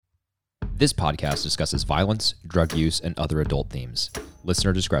This podcast discusses violence, drug use, and other adult themes.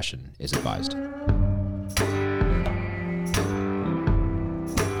 Listener discretion is advised.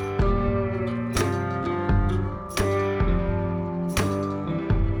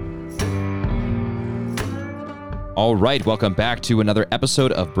 All right, welcome back to another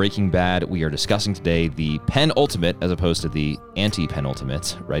episode of Breaking Bad. We are discussing today the penultimate, as opposed to the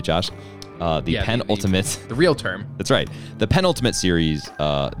anti-penultimate, right, Josh? Penultimate. The real term. That's right. The penultimate series,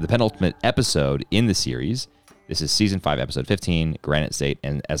 the penultimate episode in the series. This is season 5, episode 15, Granite State.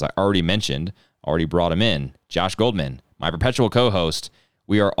 And as I already mentioned, already brought him in, Josh Goldman, my perpetual co-host.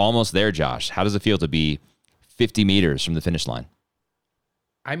 We are almost there, Josh. How does it feel to be 50 meters from the finish line?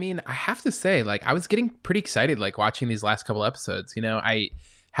 I mean, I have to say, I was getting pretty excited, watching these last couple episodes. You know, I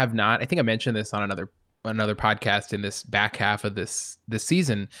think I mentioned this on another podcast in this back half of this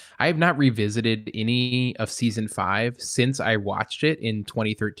season. I have not revisited any of season 5 since I watched it in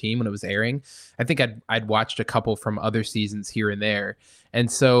 2013 when it was airing. I think I'd watched a couple from other seasons here and there.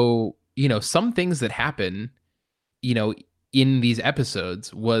 And so, you know, some things that happen, you know, in these episodes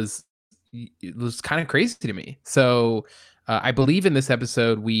it was kind of crazy to me. So I believe in this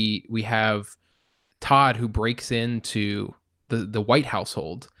episode, we have Todd, who breaks into the White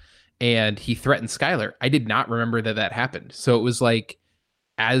household, and he threatens Skyler. I did not remember that happened. So it was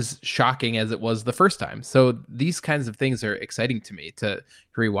as shocking as it was the first time. So these kinds of things are exciting to me to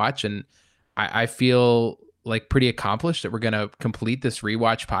rewatch. And I feel pretty accomplished that we're going to complete this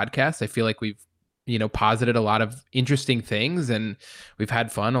rewatch podcast. I feel like we've, posited a lot of interesting things, and we've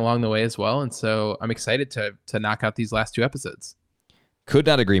had fun along the way as well. And so I'm excited to knock out these last 2 episodes. Could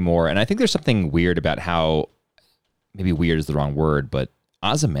not agree more. And I think there's something weird about how, maybe weird is the wrong word, but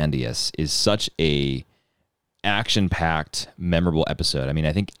Ozymandias is such a action-packed, memorable episode. I mean,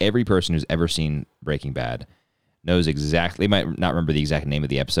 I think every person who's ever seen Breaking Bad knows exactly, they might not remember the exact name of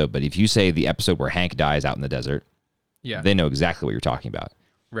the episode, but if you say the episode where Hank dies out in the desert, they know exactly what you're talking about.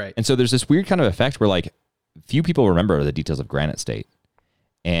 Right. And so there's this weird kind of effect where few people remember the details of Granite State.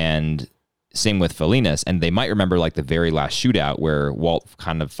 And same with Felinas. And they might remember the very last shootout where Walt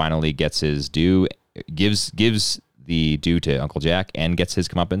kind of finally gets his due, gives the due to Uncle Jack and gets his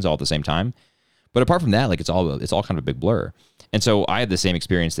comeuppance all at the same time. But apart from that, it's all kind of a big blur. And so I had the same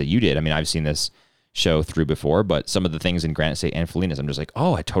experience that you did. I mean, I've seen this show through before, but some of the things in Granite State and Felinas, I'm just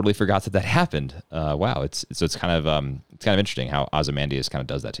oh, I totally forgot that happened. Wow. It's kind of interesting how Ozymandias kind of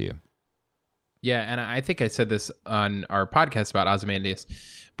does that to you. Yeah. And I think I said this on our podcast about Ozymandias,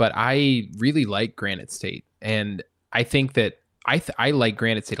 but I really like Granite State. And I think that I like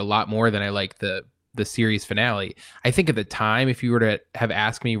Granite State a lot more than I like the series finale. I think at the time, if you were to have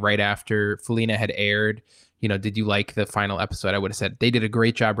asked me right after Felina had aired, did you like the final episode? I would have said they did a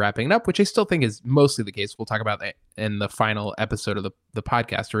great job wrapping it up, which I still think is mostly the case. We'll talk about that in the final episode of the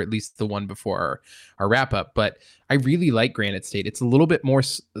podcast, or at least the one before our wrap up. But I really like Granite State. It's a little bit more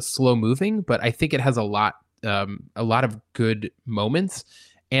slow moving, but I think it has a lot of good moments.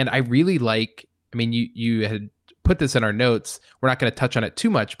 And I really like, I mean, you had put this in our notes. We're not going to touch on it too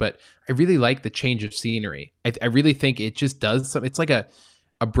much, but I really like the change of scenery. I really think it just does something. It's like a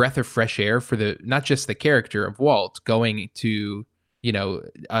breath of fresh air for not just the character of Walt going to,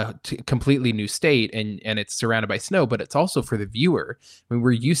 a completely new state and it's surrounded by snow, but it's also for the viewer. I mean,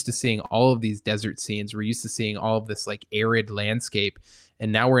 we're used to seeing all of these desert scenes. We're used to seeing all of this arid landscape.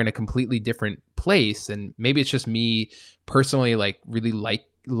 And now we're in a completely different place. And maybe it's just me personally, really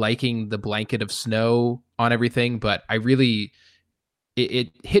liking the blanket of snow on everything, but I really, it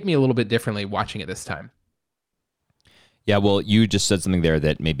hit me a little bit differently watching it this time. Yeah, well, you just said something there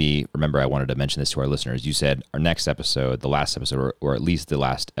that maybe, remember, I wanted to mention this to our listeners. You said our next episode, the last episode, or at least the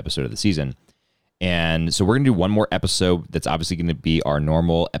last episode of the season. And so we're going to do one more episode that's obviously going to be our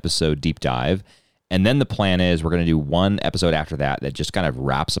normal episode deep dive. And then the plan is we're going to do one episode after that just kind of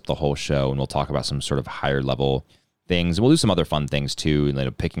wraps up the whole show, and we'll talk about some sort of higher level things. And we'll do some other fun things too,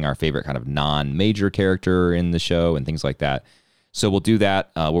 picking our favorite kind of non-major character in the show and things like that. So we'll do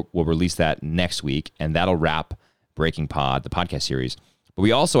that. We'll release that next week, and that'll wrap Breaking Pod, the podcast series. But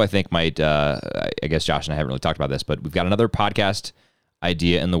we also, I think, might, I guess Josh and I haven't really talked about this, but we've got another podcast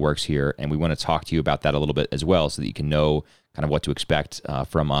idea in the works here, and we want to talk to you about that a little bit as well, so that you can know kind of what to expect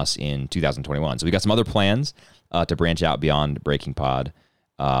from us in 2021. So we got some other plans to branch out beyond Breaking Pod,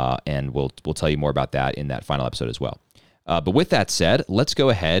 and we'll tell you more about that in that final episode as well. But with that said, let's go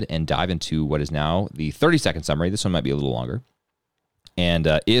ahead and dive into what is now the 30-second summary. This one might be a little longer.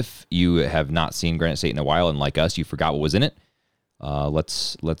 And if you have not seen Granite State in a while, and like us, you forgot what was in it,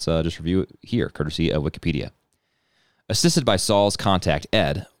 let's just review it here, courtesy of Wikipedia. Assisted by Saul's contact,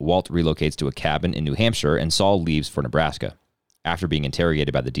 Ed, Walt relocates to a cabin in New Hampshire, and Saul leaves for Nebraska. After being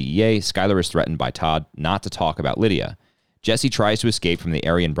interrogated by the DEA, Skylar is threatened by Todd not to talk about Lydia. Jesse tries to escape from the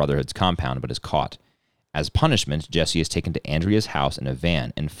Aryan Brotherhood's compound, but is caught. As punishment, Jesse is taken to Andrea's house in a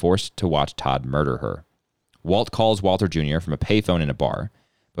van and forced to watch Todd murder her. Walt calls Walter Jr. from a payphone in a bar,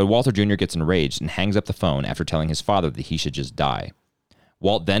 but Walter Jr. gets enraged and hangs up the phone after telling his father that he should just die.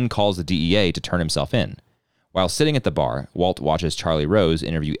 Walt then calls the DEA to turn himself in. While sitting at the bar, Walt watches Charlie Rose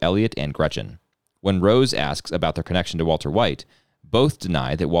interview Elliot and Gretchen. When Rose asks about their connection to Walter White, both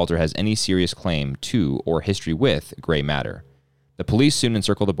deny that Walter has any serious claim to or history with gray matter. The police soon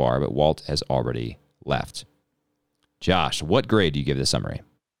encircle the bar, but Walt has already left. Josh, what grade do you give this summary?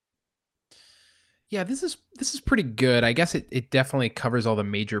 Yeah, this is pretty good. I guess it definitely covers all the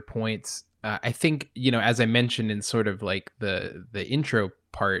major points. I think, as I mentioned in sort of like the intro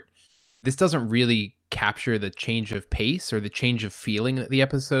part, this doesn't really capture the change of pace or the change of feeling that the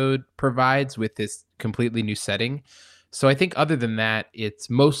episode provides with this completely new setting. So I think other than that, it's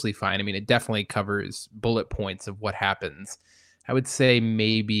mostly fine. I mean, it definitely covers bullet points of what happens. I would say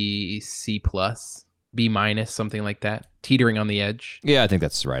maybe C plus, B minus, something like that, teetering on the edge. Yeah, I think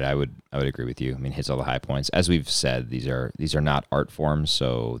that's right. I would agree with you. I mean, hits all the high points. As we've said, these are not art forms,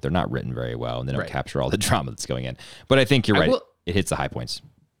 so they're not written very well, and they don't capture all the drama that's going in. But I think you're right. It hits the high points.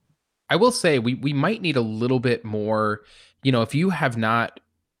 I will say we might need a little bit more, if you have not,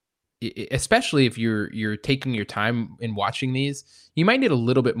 especially if you're taking your time in watching these, you might need a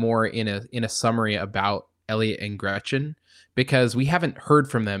little bit more in a summary about Elliot and Gretchen, because we haven't heard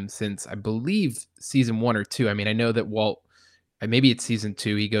from them since, I believe, season 1 or 2. I mean, I know that Walt, maybe it's season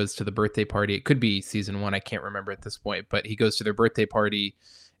 2, he goes to the birthday party. It could be season 1. I can't remember at this point, but he goes to their birthday party,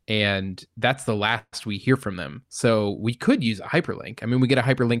 and that's the last we hear from them. So we could use a hyperlink. I mean, we get a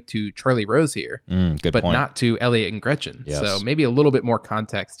hyperlink to Charlie Rose here, but not to Elliot and Gretchen. Yes. So maybe a little bit more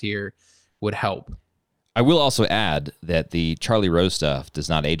context here would help. I will also add that the Charlie Rose stuff does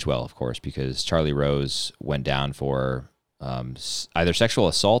not age well, of course, because Charlie Rose went down for either sexual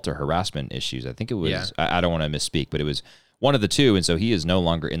assault or harassment issues. I think it was, I don't want to misspeak, but it was one of the two. And so he is no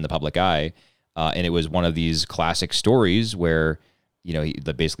longer in the public eye. And it was one of these classic stories where,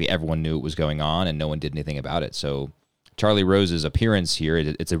 basically everyone knew what was going on and no one did anything about it. So Charlie Rose's appearance here,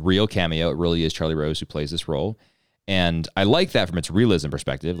 it's a real cameo. It really is Charlie Rose who plays this role. And I like that from its realism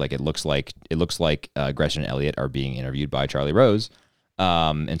perspective. Like it looks like Gretchen and Elliot are being interviewed by Charlie Rose.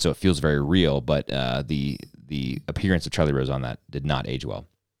 And so it feels very real, but the appearance of Charlie Rose on that did not age well.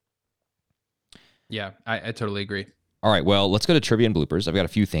 Yeah, I totally agree. All right, well, let's go to trivia and bloopers. I've got a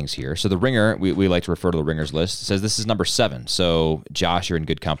few things here. So the Ringer, we like to refer to the Ringer's list, says this is number 7. So Josh, you're in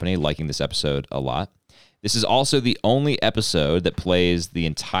good company, liking this episode a lot. This is also the only episode that plays the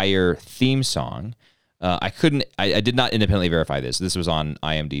entire theme song. I did not independently verify this. This was on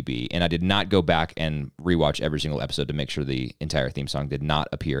IMDb, and I did not go back and rewatch every single episode to make sure the entire theme song did not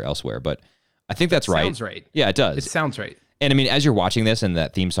appear elsewhere. But I think that's right. Sounds right. Yeah, it does. It sounds right. And I mean, as you're watching this and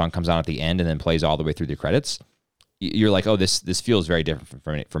that theme song comes on at the end and then plays all the way through the credits, you're like, oh, this feels very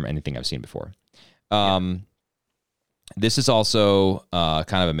different from anything I've seen before. This is also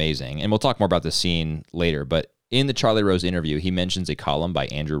kind of amazing, and we'll talk more about this scene later. But in the Charlie Rose interview, he mentions a column by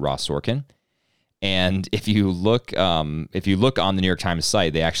Andrew Ross Sorkin. And if you look on the New York Times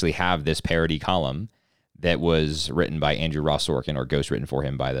site, they actually have this parody column that was written by Andrew Ross Sorkin, or ghostwritten for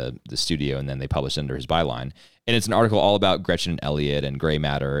him by the studio, and then they published under his byline. And it's an article all about Gretchen and Elliot and gray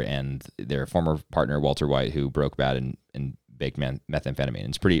matter and their former partner Walter White, who broke bad and baked methamphetamine.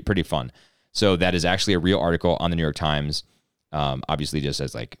 It's pretty fun. So that is actually a real article on the New York Times. Obviously, just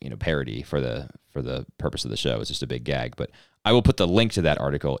as parody for the purpose of the show. It's just a big gag, but I will put the link to that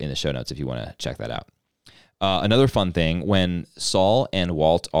article in the show notes if you want to check that out. Another fun thing, when Saul and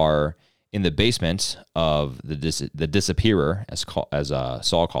Walt are in the basement of the disappearer, as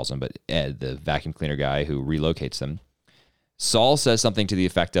Saul calls him, but Ed, the vacuum cleaner guy who relocates them, Saul says something to the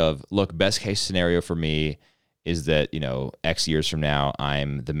effect of, look, best case scenario for me is that, X years from now,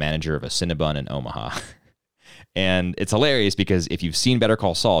 I'm the manager of a Cinnabon in Omaha. And it's hilarious because if you've seen Better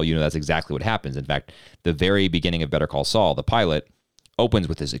Call Saul, that's exactly what happens. In fact, the very beginning of Better Call Saul, the pilot, opens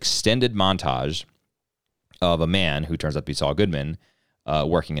with this extended montage of a man who turns out to be Saul Goodman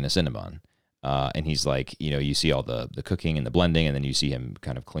working in a Cinnabon. And he's like, you see all the cooking and the blending, and then you see him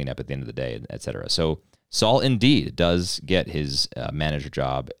kind of clean up at the end of the day, et cetera. So Saul indeed does get his manager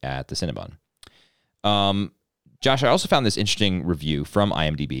job at the Cinnabon. Josh, I also found this interesting review from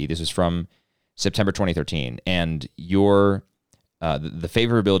IMDb. This is from September 2013, and your the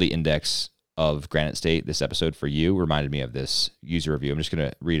favorability index of Granite State this episode for you reminded me of this user review. I'm just going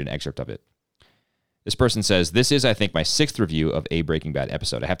to read an excerpt of it. This person says, this is, I think, my 6th review of a Breaking Bad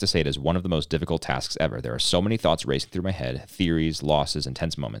episode. I have to say it is one of the most difficult tasks ever. There are so many thoughts racing through my head, theories, losses, and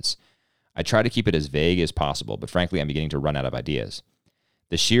tense moments. I try to keep it as vague as possible, but frankly, I'm beginning to run out of ideas.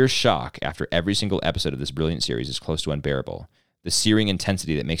 The sheer shock after every single episode of this brilliant series is close to unbearable. The searing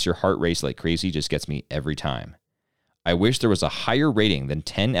intensity that makes your heart race like crazy just gets me every time. I wish there was a higher rating than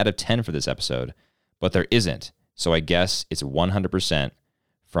 10 out of 10 for this episode, but there isn't, so I guess it's 100%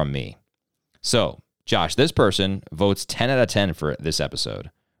 from me. So, Josh, this person votes 10 out of 10 for this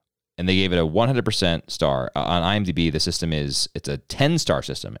episode, and they gave it a 100% star. On IMDb, the system it's a 10-star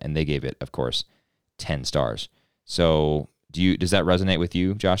system, and they gave it, of course, 10 stars. So does that resonate with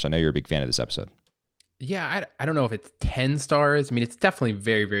you, Josh? I know you're a big fan of this episode. Yeah, I don't know if it's 10 stars. I mean, it's definitely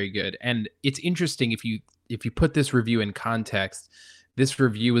very, very good. And it's interesting if you put this review in context. This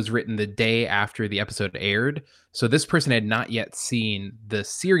review was written the day after the episode aired. So this person had not yet seen the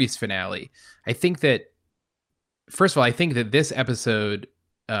series finale. I think that, first of all, I think that this episode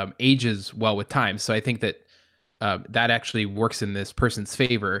ages well with time. So I think that that actually works in this person's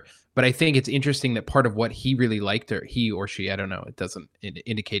favor. But I think it's interesting that part of what he really liked, or he or she, I don't know, it doesn't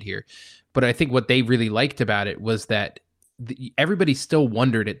indicate here. But I think what they really liked about it was that everybody still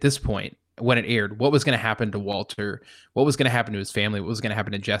wondered at this point when it aired what was going to happen to Walter, what was going to happen to his family, what was going to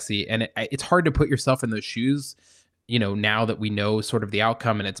happen to Jesse. And it's hard to put yourself in those shoes, now that we know sort of the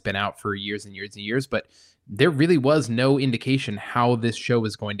outcome and it's been out for years and years and years. But there really was no indication how this show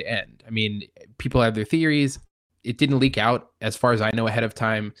was going to end. I mean, people have their theories. It didn't leak out, as far as I know, ahead of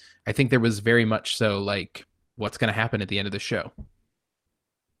time. I think there was very much so like, what's going to happen at the end of the show?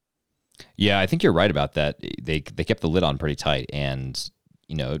 Yeah, I think you're right about that. They kept the lid on pretty tight, and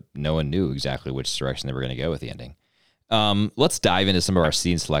no one knew exactly which direction they were going to go with the ending. Let's dive into some of our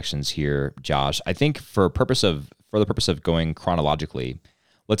scene selections here, Josh. I think for the purpose of going chronologically,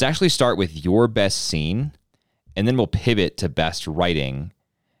 let's actually start with your best scene, and then we'll pivot to best writing.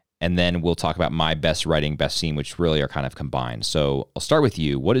 And then we'll talk about my best writing, best scene, which really are kind of combined. So I'll start with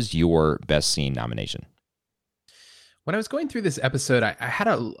you. What is your best scene nomination? When I was going through this episode, I had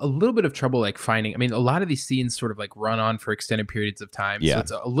a little bit of trouble like finding. I mean, a lot of these scenes sort of like run on for extended periods of time. Yeah. So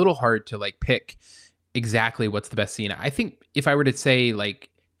it's a little hard to like pick exactly what's the best scene. I think if I were to say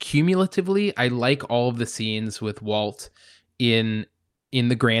like cumulatively, I like all of the scenes with Walt in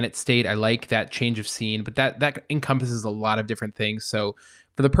the Granite State. I like that change of scene, but that encompasses a lot of different things. So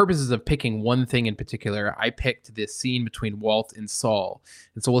for the purposes of picking one thing in particular, I picked this scene between Walt and Saul.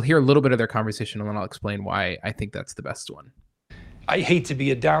 And so we'll hear a little bit of their conversation, and then I'll explain why I think that's the best one. I hate to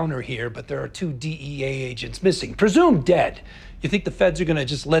be a downer here, but there are 2 DEA agents missing, presumed dead. You think the feds are gonna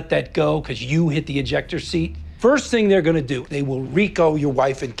just let that go because you hit the ejector seat? First thing they're gonna do, they will RICO your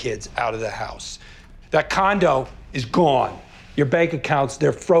wife and kids out of the house. That condo is gone. Your bank accounts,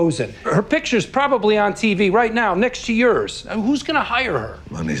 they're frozen. Her picture's probably on TV right now, next to yours. Who's gonna hire her?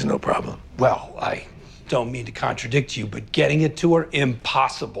 Money's no problem. Well, I don't mean to contradict you, but getting it to her,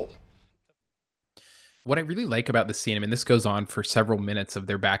 impossible. What I really like about this scene, I mean, this goes on for several minutes of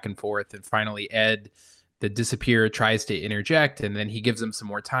their back and forth, and finally Ed, the disappearer, tries to interject, and then he gives him some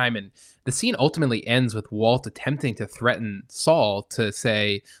more time. And the scene ultimately ends with Walt attempting to threaten Saul to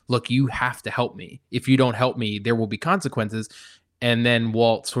say, look, you have to help me. If you don't help me, there will be consequences. And then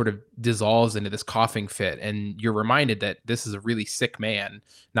Walt sort of dissolves into this coughing fit. And you're reminded that this is a really sick man,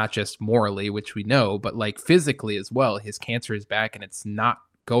 not just morally, which we know, but like physically as well. His cancer is back and it's not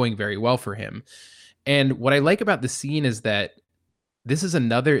going very well for him. And what I like about the scene is that this is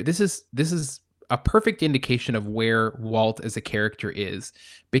a perfect indication of where Walt as a character is,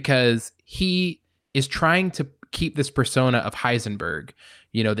 because he is trying to keep this persona of Heisenberg,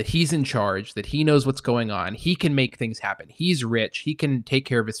 that he's in charge, that he knows what's going on. He can make things happen. He's rich. He can take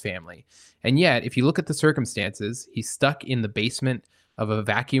care of his family. And yet, if you look at the circumstances, he's stuck in the basement of a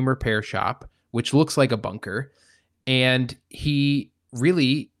vacuum repair shop, which looks like a bunker. And he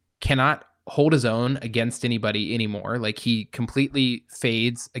really cannot hold his own against anybody anymore. Like, he completely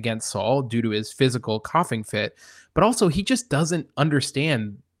fades against Saul due to his physical coughing fit, but also he just doesn't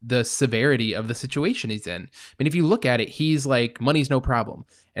understand the severity of the situation he's in. I mean, if you look at it, he's like, money's no problem.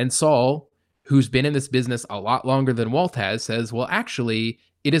 And Saul, who's been in this business a lot longer than Walt has, says, well, actually,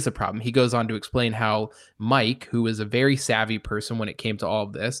 it is a problem. He goes on to explain how Mike, who is a very savvy person when it came to all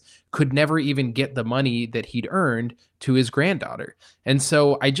of this, could never even get the money that he'd earned to his granddaughter. And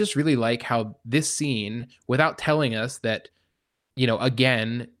so I just really like how this scene, without telling us that,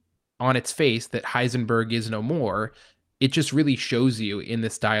 again, on its face, that Heisenberg is no more, it just really shows you in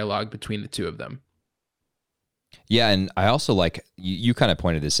this dialogue between the two of them. Yeah, and I also like, you kind of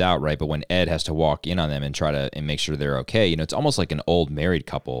pointed this out, right? But when Ed has to walk in on them and try to make sure they're okay, it's almost like an old married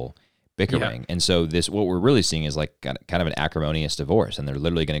couple bickering. And so what we're really seeing is like kind of an acrimonious divorce, and they're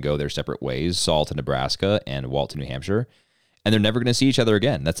literally going to go their separate ways, Saul to Nebraska and Walt to New Hampshire, and they're never going to see each other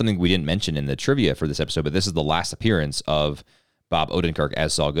again. That's something we didn't mention in the trivia for this episode, but this is the last appearance of Bob Odenkirk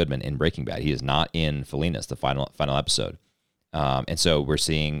as Saul Goodman in Breaking Bad. He is not in Phileas, the final episode. And so we're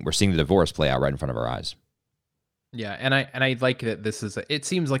seeing the divorce play out right in front of our eyes. Yeah, and I like that this is it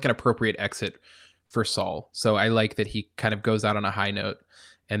seems like an appropriate exit for Saul. So I like that he kind of goes out on a high note,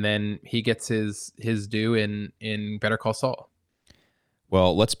 and then he gets his due in Better Call Saul.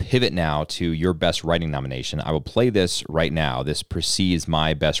 Well, let's pivot now to your best writing nomination. I will play this right now. This precedes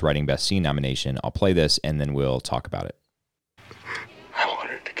my best writing, best scene nomination. I'll play this and then we'll talk about it. I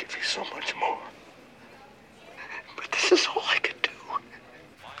wanted to give you so much more, but this is all I could do.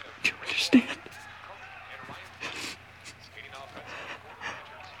 Do you understand?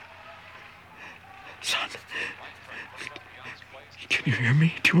 Son, can you hear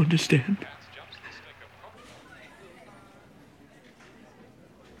me? Do you understand?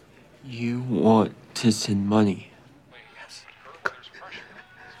 You want to send money? Yes. Good.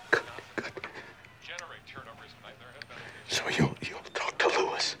 So you'll talk to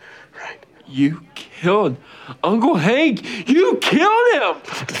Lewis, right? You killed Uncle Hank! You killed him!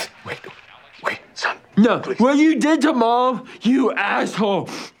 Wait, son. No, please. what you did to Mom, you asshole!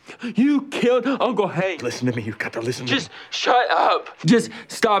 You killed Uncle Hank! Listen to me. You've got to listen to me. Just shut up! Just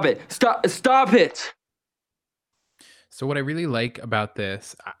stop it! Stop it! So what I really like about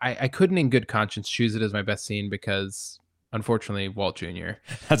this, I couldn't in good conscience choose it as my best scene because, unfortunately, Walt Jr.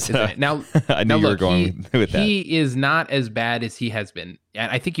 That's is in it. Now, I knew you were going with that. He is not as bad as he has been.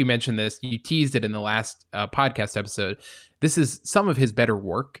 And I think you mentioned this. You teased it in the last podcast episode. This is some of his better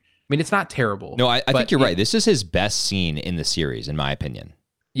work. I mean, it's not terrible. No, I think you're right. This is his best scene in the series, in my opinion.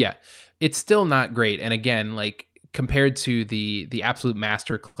 Yeah, it's still not great. And again, like compared to the absolute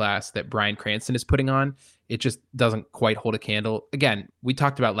masterclass that Bryan Cranston is putting on, it just doesn't quite hold a candle. Again, we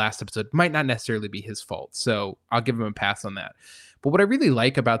talked about last episode, might not necessarily be his fault. So I'll give him a pass on that. But what I really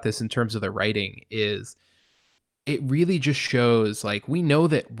like about this in terms of the writing is it really just shows, like, we know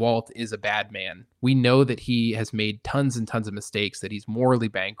that Walt is a bad man. We know that he has made tons and tons of mistakes, that he's morally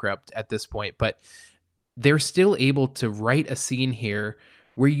bankrupt at this point, but they're still able to write a scene here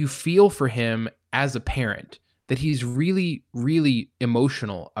where you feel for him as a parent, that he's really, really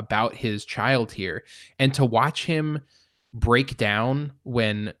emotional about his child here. And to watch him break down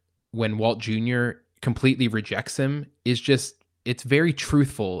when Walt Jr. completely rejects him is just, it's very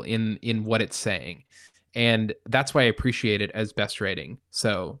truthful in what it's saying. And that's why I appreciate it as best writing.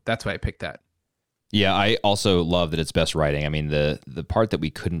 So that's why I picked that. Yeah, I also love that it's best writing. I mean, the part that we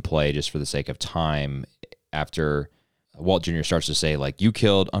couldn't play just for the sake of time, after Walt Jr. starts to say, like, you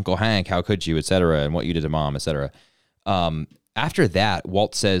killed Uncle Hank, how could you, et cetera, and what you did to Mom, et cetera. After that,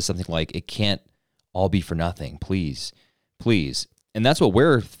 Walt says something like, it can't all be for nothing, please. And that's what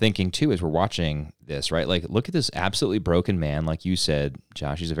we're thinking too as we're watching this, right? Like, look at this absolutely broken man. Like you said,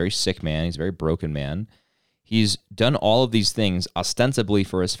 Josh, he's a very sick man. He's a very broken man. He's done all of these things ostensibly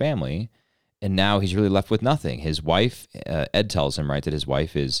for his family, and now he's really left with nothing. His wife, Ed tells him, right, that his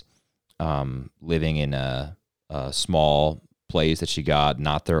wife is living in a small place that she got,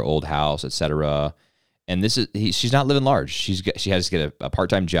 not their old house, etc. And she's not living large. She has to get a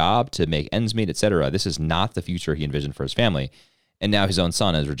part-time job to make ends meet, etc. This is not the future he envisioned for his family. And now his own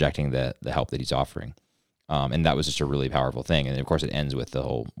son is rejecting the help that he's offering. And that was just a really powerful thing. And of course it ends with the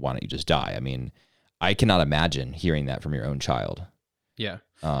whole, why don't you just die? I mean, I cannot imagine hearing that from your own child. Yeah.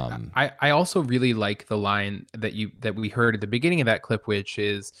 I also really like the line that we heard at the beginning of that clip, which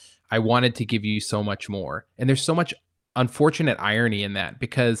is, I wanted to give you so much more. And there's so much unfortunate irony in that,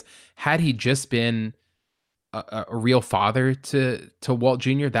 because had he just been a real father to Walt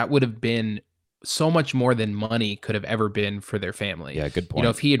Jr., that would have been so much more than money could have ever been for their family. Yeah, good point. You know,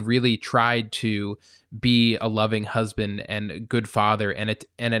 if he had really tried to be a loving husband and a good father and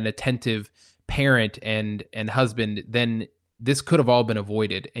an attentive parent and husband, then this could have all been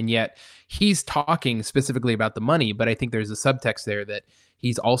avoided. And yet he's talking specifically about the money, but I think there's a subtext there that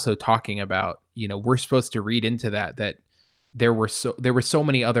he's also talking about, you know, we're supposed to read into that there were so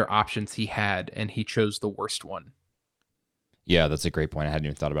many other options he had, and he chose the worst one. Yeah, that's a great point. I hadn't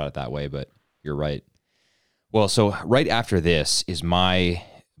even thought about it that way, but you're right. Well, so right after this is my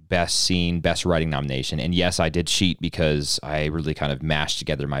best scene, best writing nomination. And yes, I did cheat because I really kind of mashed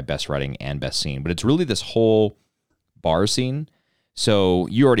together my best writing and best scene, but it's really this whole bar scene. So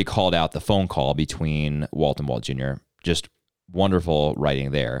you already called out the phone call between Walt and Walt Jr. Just wonderful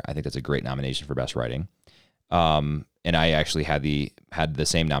writing there. I think that's a great nomination for best writing. And I actually had the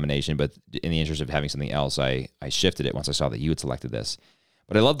same nomination, but in the interest of having something else, I shifted it once I saw that you had selected this.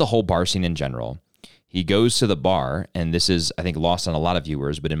 But I love the whole bar scene in general. He goes to the bar, and this is, I think, lost on a lot of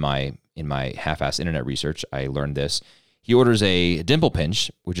viewers, but in my half-assed internet research, I learned this. He orders a Dimple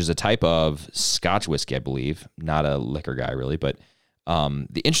Pinch, which is a type of Scotch whiskey, I believe. Not a liquor guy, really, but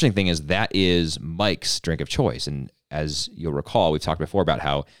the interesting thing is that is Mike's drink of choice. And as you'll recall, we've talked before about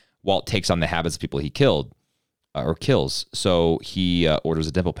how Walt takes on the habits of people he killed or kills. So he orders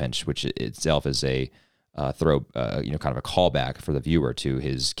a Dimple Pinch, which itself is a kind of a callback for the viewer to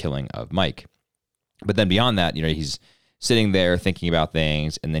his killing of Mike. But then beyond that, he's sitting there thinking about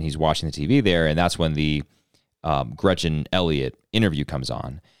things, and then he's watching the TV there, and that's when the Gretchen Elliott interview comes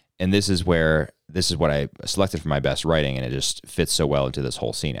on. And this is what I selected for my best writing, and it just fits so well into this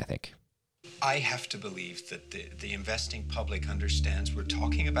whole scene, I think. I have to believe that the investing public understands we're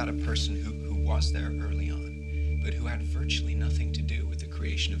talking about a person who was there early on, but who had virtually nothing to do with the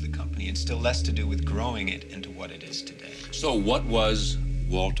creation of the company, and still less to do with growing it into what it is today. So what was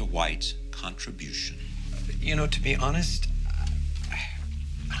Walter White's contribution? To be honest,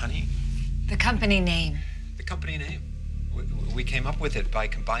 honey... The company name. The company name. We came up with it by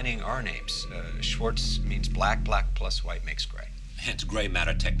combining our names. Schwartz means black, black plus white makes gray. Hence gray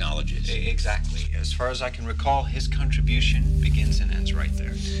matter technologies. Exactly. As far as I can recall, his contribution begins and ends right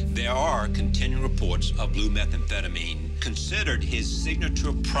there. There are continuing reports of blue methamphetamine considered his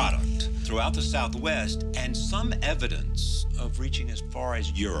signature product throughout the Southwest, and some evidence of reaching as far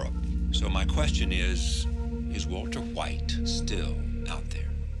as Europe. So my question is Walter White still out there?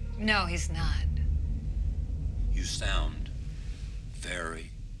 No, he's not. You sound very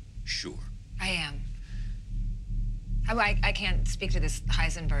sure. I am. I can't speak to this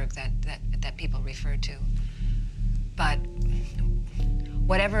Heisenberg that people refer to. But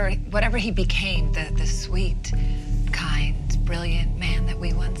whatever he became, the sweet, kind, brilliant man that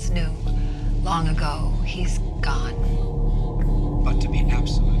we once knew long ago, he's gone. But to be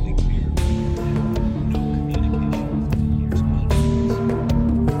absolutely clear, no communication.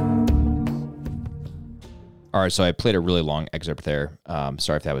 All right, so I played a really long excerpt there.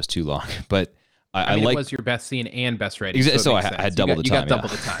 Sorry if that was too long, but I mean, like. It was your best scene and best writing. So I had double the time. You got double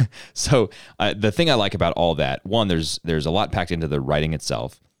the time. So the thing I like about all that, one, there's a lot packed into the writing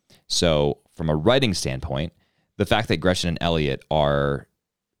itself. So from a writing standpoint, the fact that Gretchen and Elliot are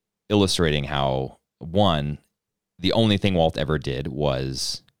illustrating how, one, the only thing Walt ever did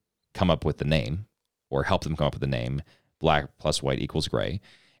was come up with the name, or help them come up with the name, black plus white equals gray,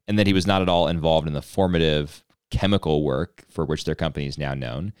 and that he was not at all involved in the formative chemical work for which their company is now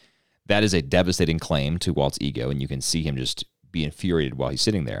known. That is a devastating claim to Walt's ego, and you can see him just be infuriated while he's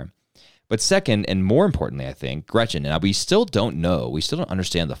sitting there. But second, and more importantly, I think, Gretchen, and we still don't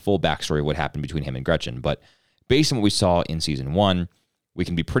understand the full backstory of what happened between him and Gretchen, but based on what we saw in season 1, we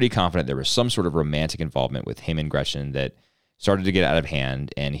can be pretty confident there was some sort of romantic involvement with him and Gretchen that started to get out of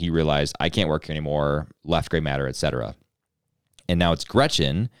hand, and he realized, I can't work here anymore, left gray matter, etc. And now it's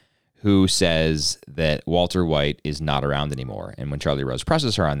Gretchen who says that Walter White is not around anymore. And when Charlie Rose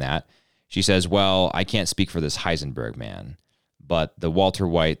presses her on that, she says, well, I can't speak for this Heisenberg man, but the Walter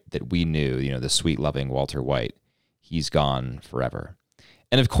White that we knew, the sweet, loving Walter White, he's gone forever.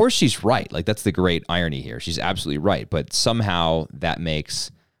 And of course she's right. Like, that's the great irony here. She's absolutely right. But somehow that makes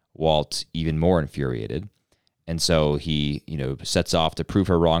Walt even more infuriated. And so he, sets off to prove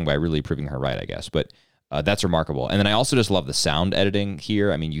her wrong by really proving her right, I guess. But that's remarkable. And then I also just love the sound editing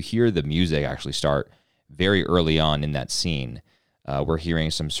here. I mean, you hear the music actually start very early on in that scene. We're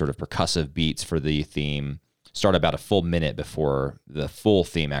hearing some sort of percussive beats for the theme start about a full minute before the full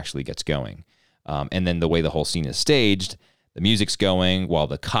theme actually gets going. And then the way the whole scene is staged, the music's going while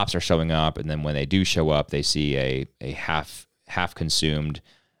the cops are showing up. And then when they do show up, they see a half consumed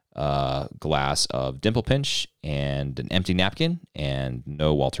glass of Dimple Pinch and an empty napkin and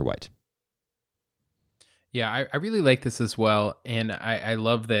no Walter White. Yeah, I really like this as well. And I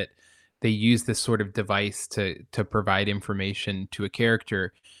love that they use this sort of device to provide information to a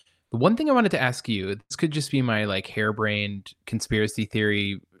character. The one thing I wanted to ask you, this could just be my harebrained conspiracy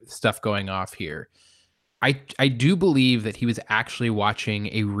theory stuff going off here. I do believe that he was actually watching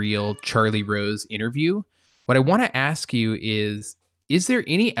a real Charlie Rose interview. What I want to ask you is there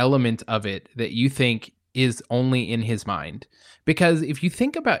any element of it that you think is only in his mind? Because if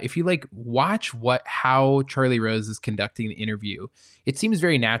you watch how Charlie Rose is conducting the interview, it seems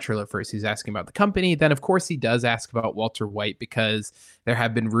very natural at first. He's asking about the company. Then, of course, he does ask about Walter White because there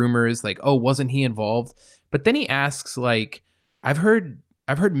have been rumors wasn't he involved? But then he asks, I've heard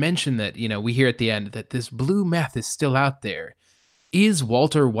mention that, we hear at the end that this blue meth is still out there. Is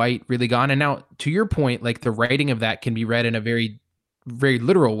Walter White really gone? And now, to your point, the writing of that can be read in a very, very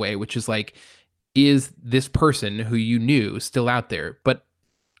literal way, which is is this person who you knew still out there? But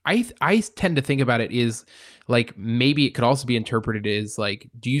I tend to think about it is like maybe it could also be interpreted as like,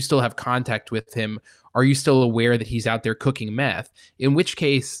 do you still have contact with him? Are you still aware that he's out there cooking meth? In which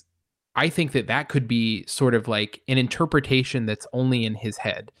case, I think that could be sort of like an interpretation that's only in his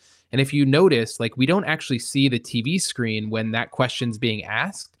head. And if you notice, like we don't actually see the TV screen when that question's being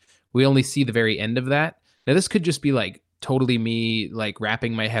asked. We only see the very end of that. Now, this could just be like totally me like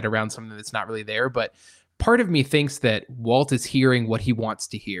wrapping my head around something that's not really there, but part of me thinks that Walt is hearing what he wants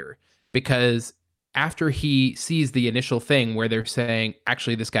to hear, because after he sees the initial thing where they're saying,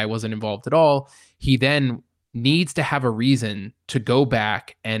 actually, this guy wasn't involved at all, he then needs to have a reason to go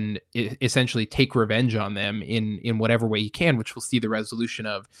back and essentially take revenge on them in whatever way he can, which we'll see the resolution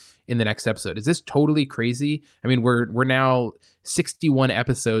of in the next episode. Is this totally crazy? I mean, we're now 61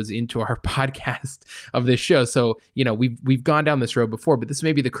 episodes into our podcast of this show, so we've gone down this road before, but this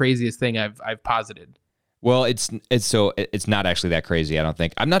may be the craziest thing I've posited. Well, it's not actually that crazy, I don't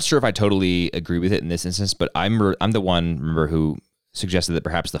think. I'm not sure if I totally agree with it in this instance, but I'm the one, remember, who suggested that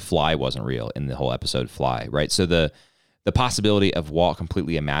perhaps the fly wasn't real in the whole episode Fly, right? So the possibility of Walt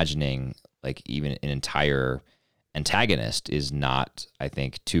completely imagining like even an entire antagonist is not, I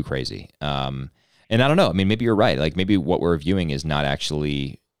think, too crazy. And I don't know. I mean, maybe you're right. Like maybe what we're viewing is not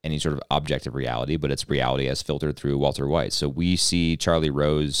actually any sort of objective reality, but it's reality as filtered through Walter White. So we see Charlie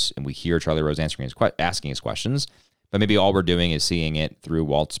Rose and we hear Charlie Rose asking his questions, but maybe all we're doing is seeing it through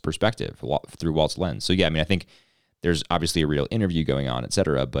Walt's perspective, through Walt's lens. So yeah, I mean, I think there's obviously a real interview going on, et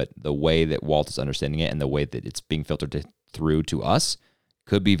cetera, but the way that Walt is understanding it and the way that it's being filtered through to us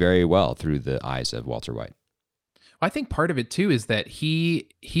could be very well through the eyes of Walter White. I think part of it too is that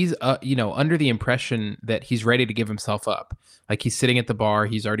he's under the impression that he's ready to give himself up. Like he's sitting at the bar,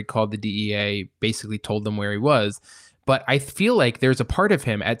 he's already called the DEA, basically told them where he was. But I feel like there's a part of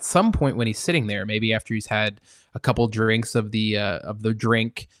him at some point when he's sitting there, maybe after he's had a couple drinks of the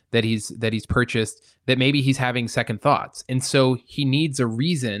drink that he's purchased, that maybe he's having second thoughts. And so he needs a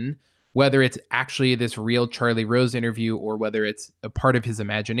reason, whether it's actually this real Charlie Rose interview or whether it's a part of his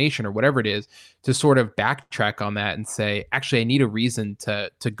imagination or whatever it is, to sort of backtrack on that and say, actually, I need a reason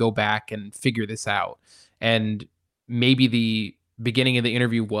to go back and figure this out. And maybe the beginning of the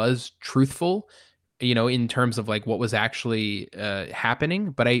interview was truthful, in terms of like what was actually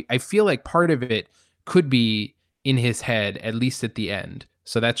happening. But I feel like part of it could be in his head, at least at the end.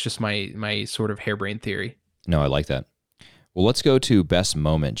 So that's just my sort of harebrained theory. No, I like that. Well, let's go to best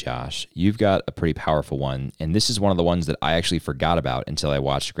moment, Josh. You've got a pretty powerful one, and this is one of the ones that I actually forgot about until I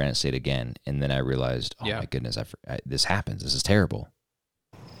watched Granite State again, and then I realized, my goodness, this happens. This is terrible.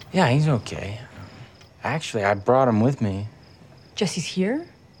 Yeah, he's okay. Actually, I brought him with me. Jesse's here?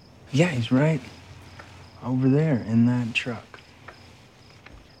 Yeah, he's right over there in that truck.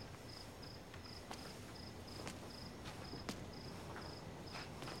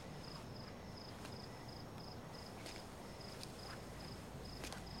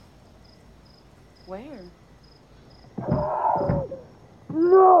 Where?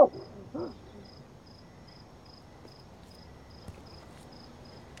 No!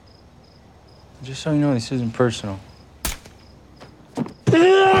 Just so you know, this isn't personal.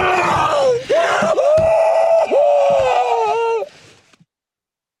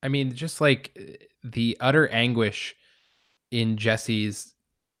 I mean, just like the utter anguish in Jesse's,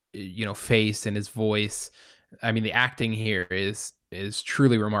 face and his voice. I mean, the acting here is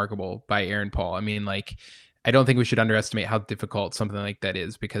truly remarkable by Aaron Paul. I mean, like, I don't think we should underestimate how difficult something like that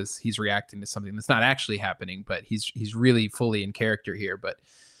is, because he's reacting to something that's not actually happening, but he's really fully in character here. But,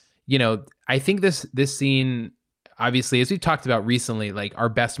 I think this scene, obviously, as we've talked about recently, like our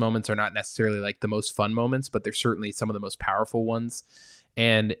best moments are not necessarily like the most fun moments, but they're certainly some of the most powerful ones.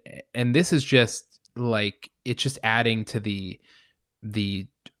 And this is just like, it's just adding to the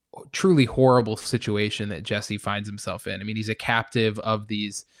truly horrible situation that Jesse finds himself in. I mean, he's a captive of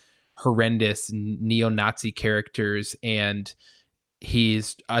these horrendous neo-Nazi characters, and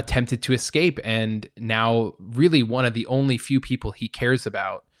he's attempted to escape. And now really one of the only few people he cares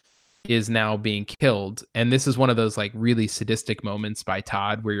about is now being killed. And this is one of those like really sadistic moments by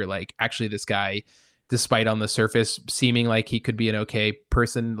Todd where you're like, actually, this guy, despite on the surface seeming like he could be an okay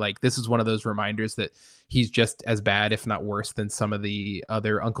person, like this is one of those reminders that he's just as bad, if not worse, than some of the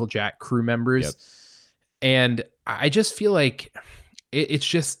other Uncle Jack crew members. Yep. And I just feel like it's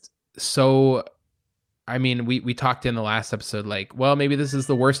just so, I mean, we talked in the last episode, like, well, maybe this is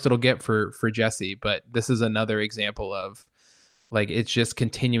the worst it'll get for Jesse, but this is another example of like, it's just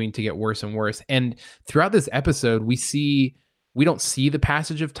continuing to get worse and worse. And throughout this episode, we don't see the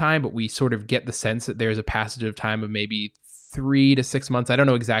passage of time, but we sort of get the sense that there's a passage of time of maybe 3 to 6 months. I don't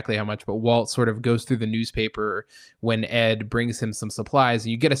know exactly how much, but Walt sort of goes through the newspaper when Ed brings him some supplies,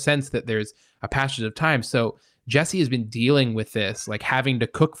 and you get a sense that there's a passage of time. So Jesse has been dealing with this, like having to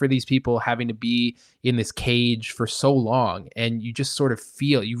cook for these people, having to be in this cage for so long. And you just sort of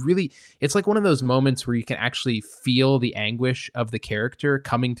feel, it's like one of those moments where you can actually feel the anguish of the character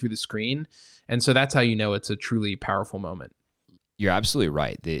coming through the screen. And so that's how you know it's a truly powerful moment. You're absolutely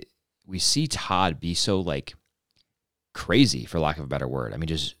right. We see Todd be so like crazy, for lack of a better word. I mean,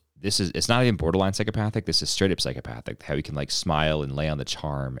 it's not even borderline psychopathic. This is straight up psychopathic, how he can like smile and lay on the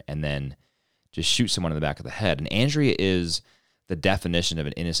charm and then just shoot someone in the back of the head. And Andrea is the definition of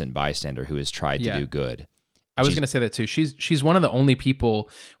an innocent bystander who has tried to do good. I was going to say that too. She's one of the only people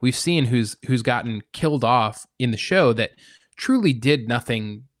we've seen who's gotten killed off in the show that truly did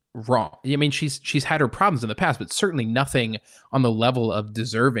nothing wrong. I mean, she's had her problems in the past, but certainly nothing on the level of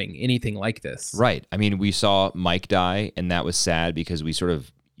deserving anything like this. Right. I mean, we saw Mike die, and that was sad because you sort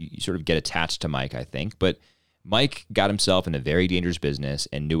of get attached to Mike, I think. But Mike got himself in a very dangerous business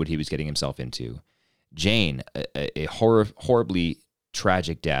and knew what he was getting himself into. Jane, a horribly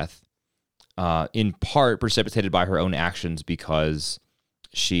tragic death, in part precipitated by her own actions because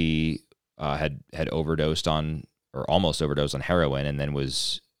she had overdosed on, or almost overdosed on heroin, and then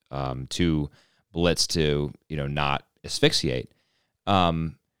was too blitzed to not asphyxiate.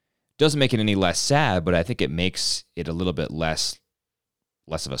 Doesn't make it any less sad, but I think it makes it a little bit less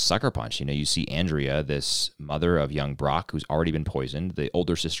of a sucker punch. You see Andrea, this mother of young Brock, who's already been poisoned, the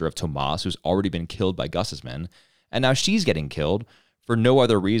older sister of Tomas, who's already been killed by Gus's men, and now she's getting killed for no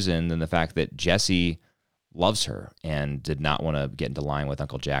other reason than the fact that Jesse loves her and did not want to get into line with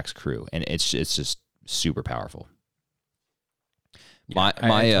Uncle Jack's crew. And it's just super powerful. I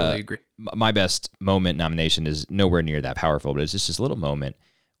totally agree. My best moment nomination is nowhere near that powerful, but it's just this little moment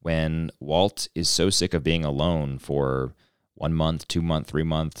when Walt is so sick of being alone for 1 month, 2 months, 3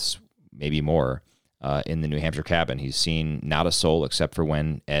 months, maybe more, in the New Hampshire cabin. He's seen not a soul except for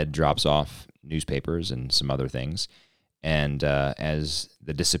when Ed drops off newspapers and some other things. And as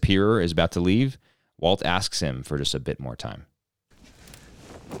the disappearer is about to leave, Walt asks him for just a bit more time.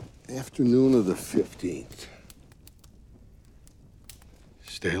 Afternoon of the 15th.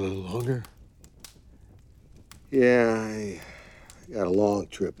 Stay a little longer? Yeah, I got a long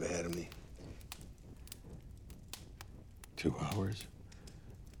trip ahead of me. 2 hours?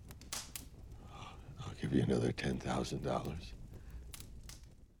 I'll give you another $10,000.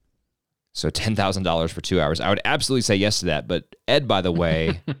 So $10,000 for 2 hours. I would absolutely say yes to that. But Ed, by the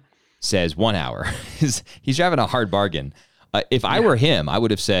way, says 1 hour. He's driving a hard bargain. If I were him, I would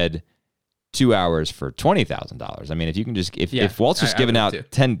have said 2 hours for $20,000. I mean, if you can just, if Walt's just giving out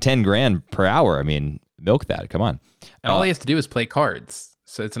 10 grand per hour, I mean, milk that. Come on. And all he has to do is play cards.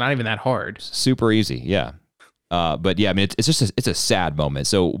 So it's not even that hard. Super easy. Yeah. But yeah, I mean, it's just it's a sad moment.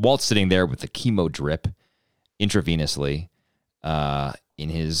 So Walt's sitting there with the chemo drip intravenously in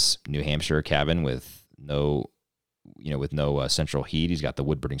his New Hampshire cabin with no central heat. He's got the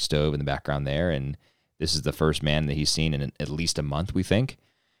wood burning stove in the background there, and this is the first man that he's seen in at least a month, we think,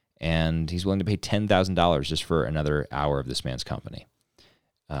 and he's willing to pay $10,000 just for another hour of this man's company.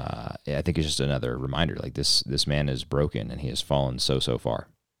 I think it's just another reminder, like this man is broken and he has fallen so far.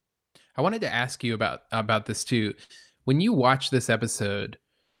 I wanted to ask you about this too. When you watch this episode,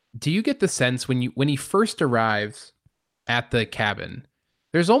 do you get the sense when he first arrives at the cabin,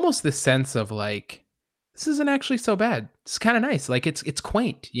 there's almost this sense of like, this isn't actually so bad. It's kind of nice. Like it's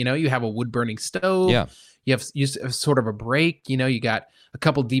quaint. You have a wood burning stove. Yeah. You have sort of a break. You got a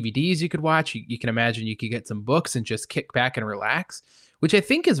couple DVDs you could watch. You can imagine you could get some books and just kick back and relax, which I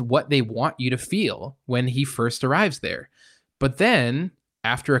think is what they want you to feel when he first arrives there. But then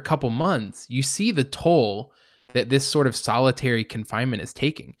after a couple months, you see the toll that this sort of solitary confinement is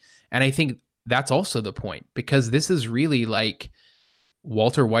taking. And I think that's also the point, because this is really like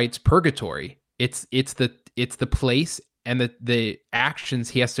Walter White's purgatory. It's the place and the actions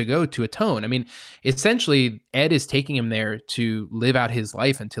he has to go to atone. I mean, essentially, Ed is taking him there to live out his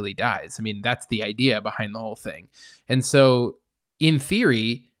life until he dies. I mean, that's the idea behind the whole thing. And so, in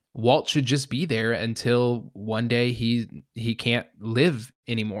theory, Walt should just be there until one day he can't live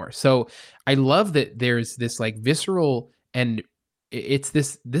anymore. So I love that there's this like visceral, and it's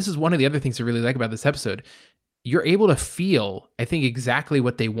this is one of the other things I really like about this episode. You're able to feel, I think, exactly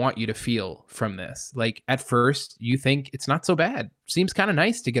what they want you to feel from this. Like at first you think it's not so bad. Seems kind of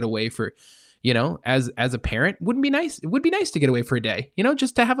nice to get away for, as a parent, it would be nice to get away for a day,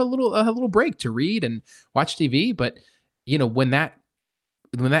 just to have a little break to read and watch TV. But, when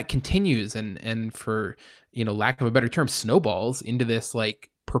that continues and for, lack of a better term, snowballs into this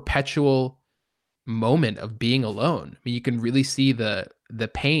like perpetual moment of being alone. I mean, you can really see the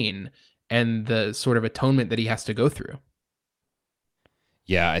pain and the sort of atonement that he has to go through.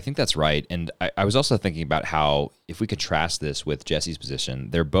 Yeah, I think that's right. And I was also thinking about how if we contrast this with Jesse's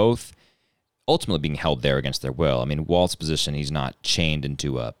position, they're both ultimately being held there against their will. I mean, Walt's position, he's not chained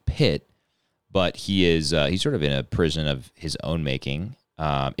into a pit, but he's sort of in a prison of his own making.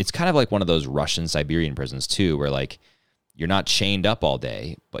 It's kind of like one of those Russian Siberian prisons too, where like you're not chained up all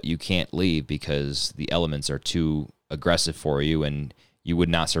day, but you can't leave because the elements are too aggressive for you and you would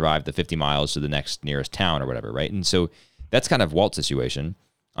not survive the 50 miles to the next nearest town or whatever, right? And so that's kind of Walt's situation,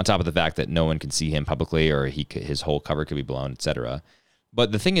 on top of the fact that no one can see him publicly or his whole cover could be blown, etc.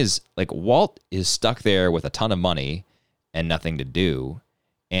 But the thing is, like, Walt is stuck there with a ton of money and nothing to do.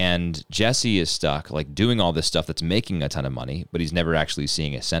 And Jesse is stuck, like, doing all this stuff that's making a ton of money, but he's never actually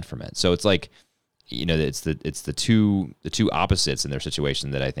seeing a cent from it. So it's like, you know, it's the two opposites in their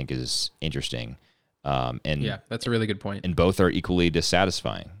situation that I think is interesting. And yeah, that's a really good point. And both are equally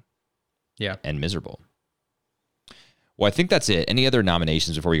dissatisfying. Yeah. And miserable. Well, I think that's it. Any other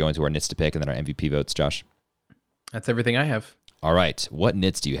nominations before we go into our nits to pick and then our MVP votes, Josh? That's everything I have. All right. What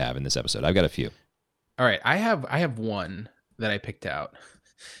nits do you have in this episode? I've got a few. All right. I have one that I picked out.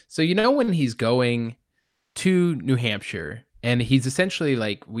 So, you know, when he's going to New Hampshire and he's essentially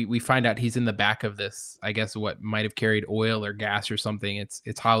like, we find out he's in the back of this, I guess what might have carried oil or gas or something.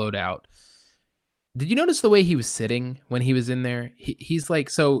 It's hollowed out. Did you notice the way he was sitting when he was in there? He's like,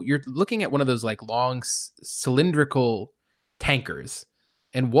 so you're looking at one of those like long cylindrical tankers,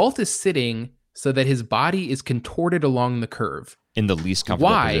 and Walt is sitting so that his body is contorted along the curve. In the least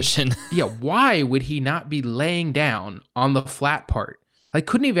comfortable position. Yeah, why would he not be laying down on the flat part? Like,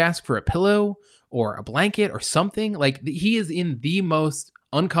 couldn't he have asked for a pillow or a blanket or something? Like, he is in the most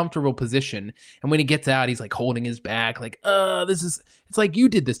uncomfortable position. And when he gets out, he's like holding his back, like, it's like, you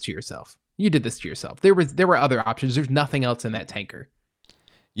did this to yourself. You did this to yourself. There were other options. There's nothing else in that tanker.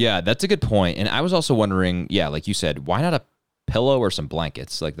 Yeah, that's a good point. And I was also wondering, yeah, like you said, why not a pillow or some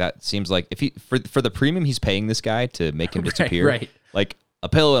blankets? Like, that seems like if he for the premium he's paying this guy to make him disappear, right. Like a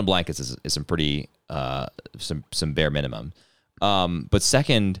pillow and blankets is some pretty some bare minimum. But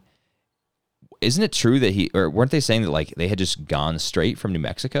second, isn't it true that weren't they saying that like they had just gone straight from New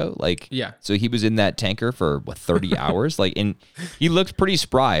Mexico? Like, yeah. So he was in that tanker for 30 hours? Like, and he looked pretty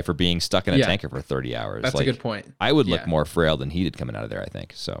spry for being stuck in a tanker for 30 hours. That's like, a good point. I would look more frail than he did coming out of there, I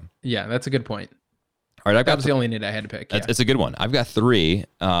think. So yeah, that's a good point. All right, that was the only nit I had to pick. It's a good one. I've got three.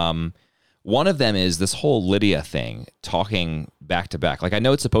 One of them is this whole Lydia thing, talking back to back. Like, I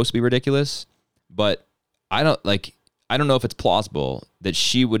know it's supposed to be ridiculous, but I don't know if it's plausible that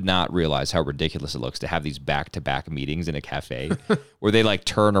she would not realize how ridiculous it looks to have these back-to-back meetings in a cafe where they like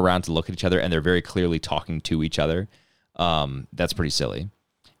turn around to look at each other and they're very clearly talking to each other. That's pretty silly.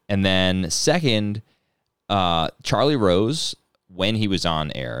 And then second, Charlie Rose, when he was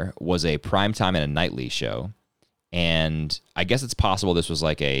on air, was a primetime and a nightly show. And I guess it's possible this was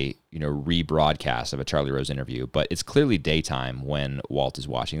like a, rebroadcast of a Charlie Rose interview, but it's clearly daytime when Walt is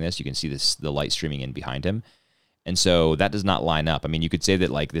watching this. You can see the light streaming in behind him. And so that does not line up. I mean, you could say that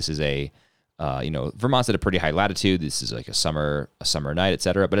like this is Vermont's at a pretty high latitude. This is like a summer night, et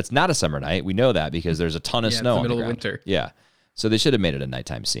cetera. But it's not a summer night. We know that because there's a ton of snow. It's the middle on the of winter. Yeah. So they should have made it a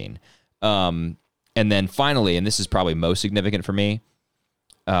nighttime scene. And then finally, and this is probably most significant for me,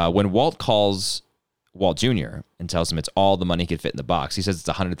 when Walt calls Walt Jr. and tells him it's all the money he could fit in the box, he says it's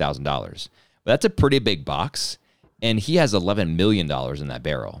 $100,000. But that's a pretty big box, and he has $11 million in that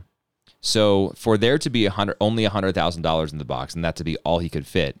barrel. So for there to be only $100,000 in the box, and that to be all he could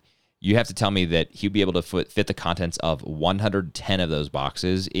fit, you have to tell me that he'd be able to fit the contents of 110 of those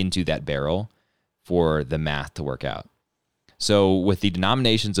boxes into that barrel for the math to work out. So with the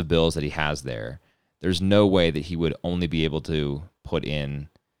denominations of bills that he has there, there's no way that he would only be able to put in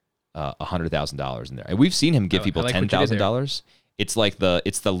 $100,000 in there. And we've seen him give people $10,000. It's like the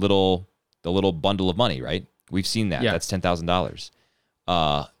little bundle of money, right? We've seen that. Yeah. That's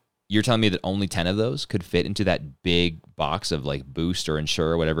 $10,000. You're telling me that only 10 of those could fit into that big box of like Boost or Ensure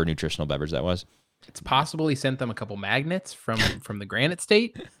or whatever nutritional beverage that was? It's possible he sent them a couple magnets from the Granite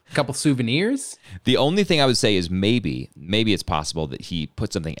State, a couple souvenirs. The only thing I would say is maybe it's possible that he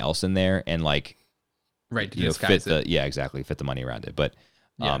put something else in there and like, right, to disguise it. Fit the money around it. But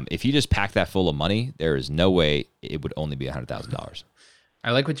if you just pack that full of money, there is no way it would only be $100,000. I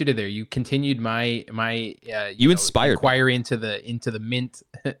like what you did there. You continued my you inspired inquiry into the mint,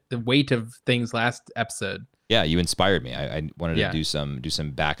 the weight of things last episode. Yeah, you inspired me. I wanted to do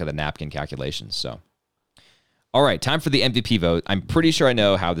some back of the napkin calculations. So, all right, time for the MVP vote. I'm pretty sure I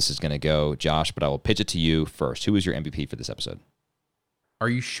know how this is going to go, Josh, but I will pitch it to you first. Who is your MVP for this episode? Are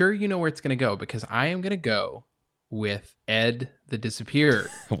you sure you know where it's going to go? Because I am going to go with Ed the Disappearer.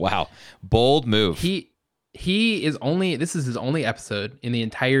 Wow. Bold move. This is his only episode in the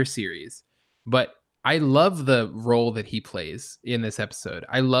entire series, but I love the role that he plays in this episode.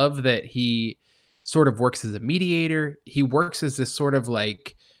 I love that he sort of works as a mediator. He works as this sort of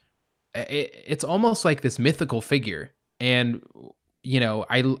like, it's almost like this mythical figure. And, you know,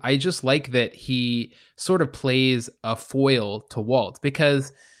 I just like that he sort of plays a foil to Walt,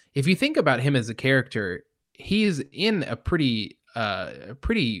 because if you think about him as a character, he's in a pretty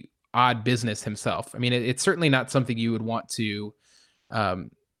odd business himself. I mean, it's certainly not something you would want to,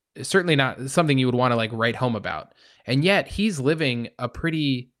 like write home about. And yet he's living a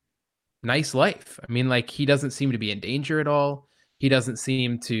pretty nice life. I mean, like, he doesn't seem to be in danger at all. He doesn't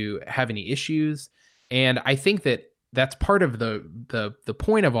seem to have any issues. And I think that that's part of the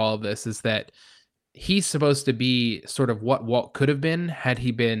point of all of this, is that he's supposed to be sort of what Walt could have been had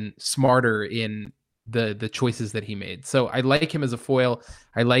he been smarter in the choices that he made. So I like him as a foil.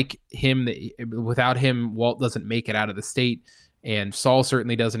 I like him that without him, Walt doesn't make it out of the state, and Saul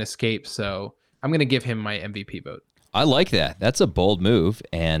certainly doesn't escape. So I'm going to give him my MVP vote. I like that. That's a bold move,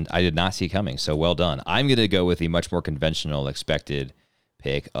 and I did not see coming. So well done. I'm going to go with the much more conventional expected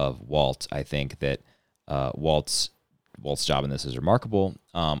pick of Walt. I think that Walt's job in this is remarkable.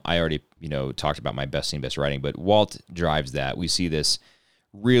 I already, talked about my best scene, best writing, but Walt drives that. We see this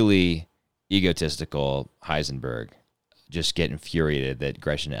really egotistical Heisenberg just get infuriated that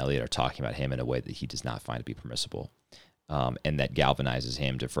Gretchen and Elliot are talking about him in a way that he does not find to be permissible. And that galvanizes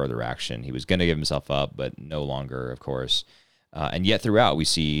him to further action. He was going to give himself up, but no longer, of course. And yet throughout, we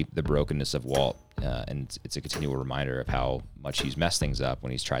see the brokenness of Walt, and it's a continual reminder of how much he's messed things up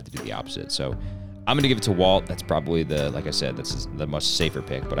when he's tried to do the opposite. So I'm going to give it to Walt. That's probably like I said, that's the much safer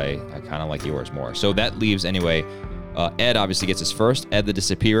pick, but I kind of like yours more. So that leaves, anyway, Ed obviously gets his first, Ed the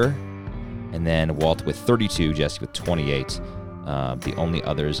Disappearer, and then Walt with 32, Jesse with 28. The only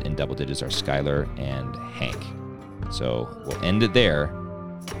others in double digits are Skylar and Hank. So we'll end it there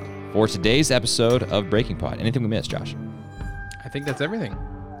for today's episode of Breaking Pod. Anything we missed, Josh? I think that's everything.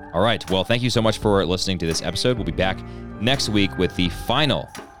 All right. Well, thank you so much for listening to this episode. We'll be back next week with the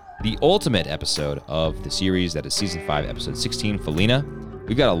ultimate episode of the series. That is season 5, episode 16, Felina.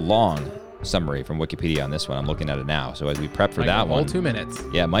 We've got a long summary from Wikipedia on this one. I'm looking at it now. So as we prep for that one. 2 minutes.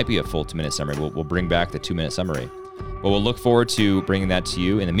 Yeah, it might be a full 2-minute summary. We'll bring back the 2-minute summary. But we'll look forward to bringing that to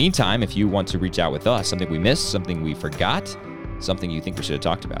you. In the meantime, if you want to reach out with us, something we missed, something we forgot, something you think we should have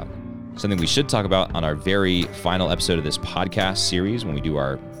talked about, something we should talk about on our very final episode of this podcast series when we do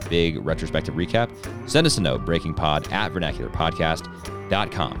our big retrospective recap, send us a note,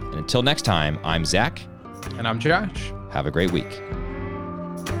 breakingpod@vernacularpodcast.com. And until next time, I'm Zach. And I'm Josh. Have a great week.